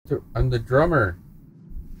I'm the drummer.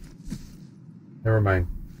 Never mind.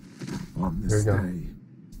 On Here this we go. day,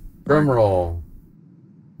 Drum roll.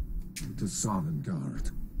 to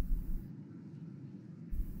Sovngarde.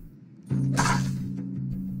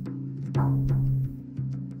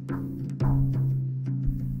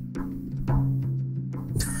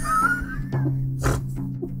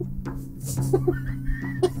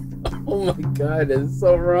 Oh my god, it's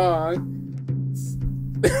so wrong.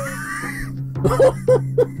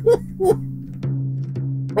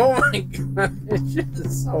 Oh my god, it's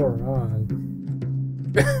just so wrong.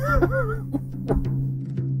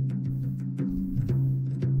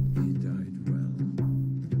 He died well.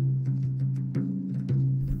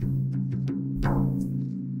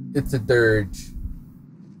 It's a dirge.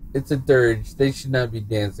 It's a dirge. They should not be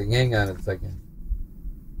dancing. Hang on a second.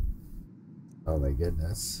 Oh my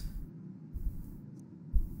goodness.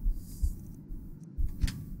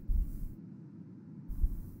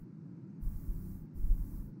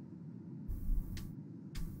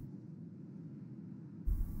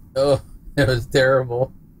 Oh, it was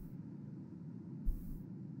terrible.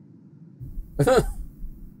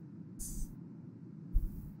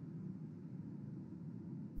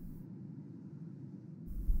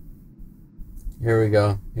 Here we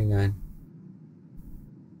go. Hang on.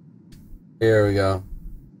 Here we go.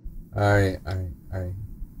 Alright.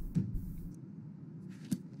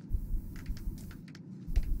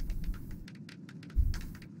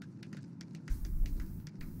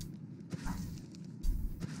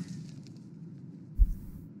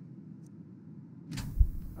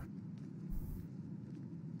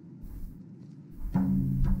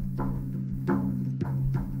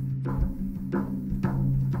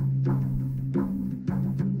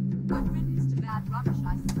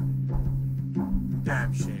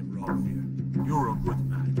 Damn shame, Rolfir. You're a good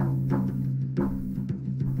man.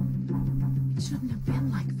 It shouldn't have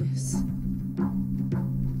been like this.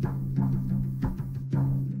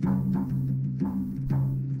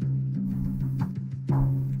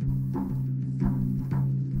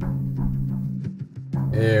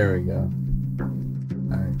 There we go.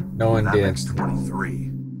 Alright. No one That makes danced.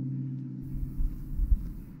 23.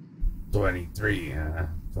 23,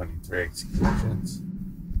 23 executions.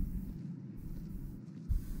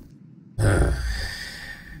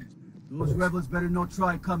 Those rebels better not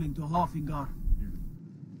try coming to Hoffingar.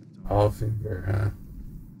 Hoffinger, huh?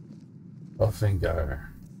 Hoffinger.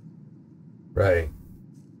 Right.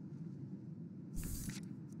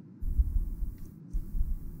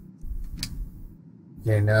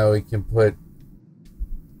 Okay, now we can put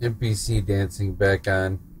NPC dancing back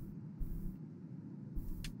on.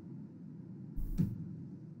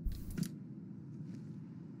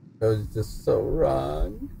 That was just so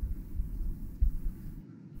wrong.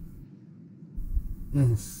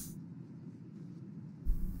 Fresh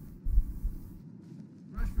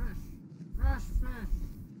fish! Fresh fish!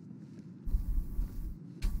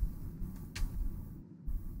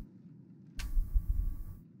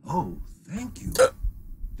 Oh, thank you.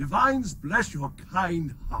 Divines bless your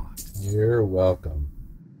kind heart. You're welcome.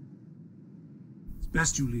 It's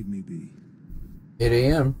best you leave me be. 8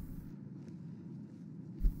 a.m.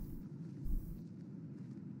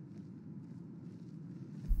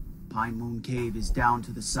 Pine Moon Cave is down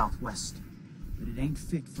to the southwest, but it ain't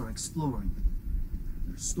fit for exploring.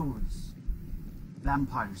 There's stories.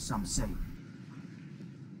 Vampires, some say.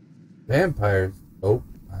 Vampires? Oh,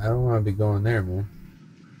 I don't want to be going there, man.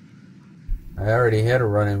 I already had a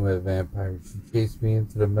run-in with a vampire. She chased me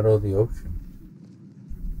into the middle of the ocean.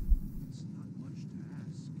 It's not much to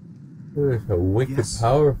ask. There's a wicked, Yes.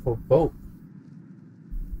 powerful folk.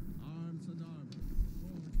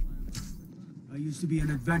 I used to be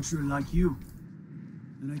an adventurer like you.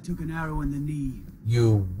 Then I took an arrow in the knee.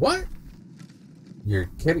 You what? You're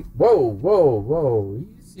kidding? Whoa.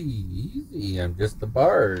 Easy. I'm just a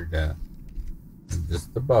bard.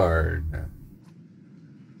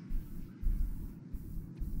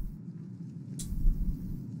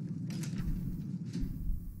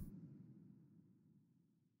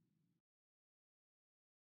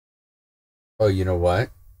 Oh, you know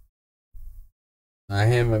what? I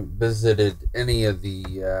haven't visited any of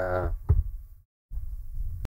the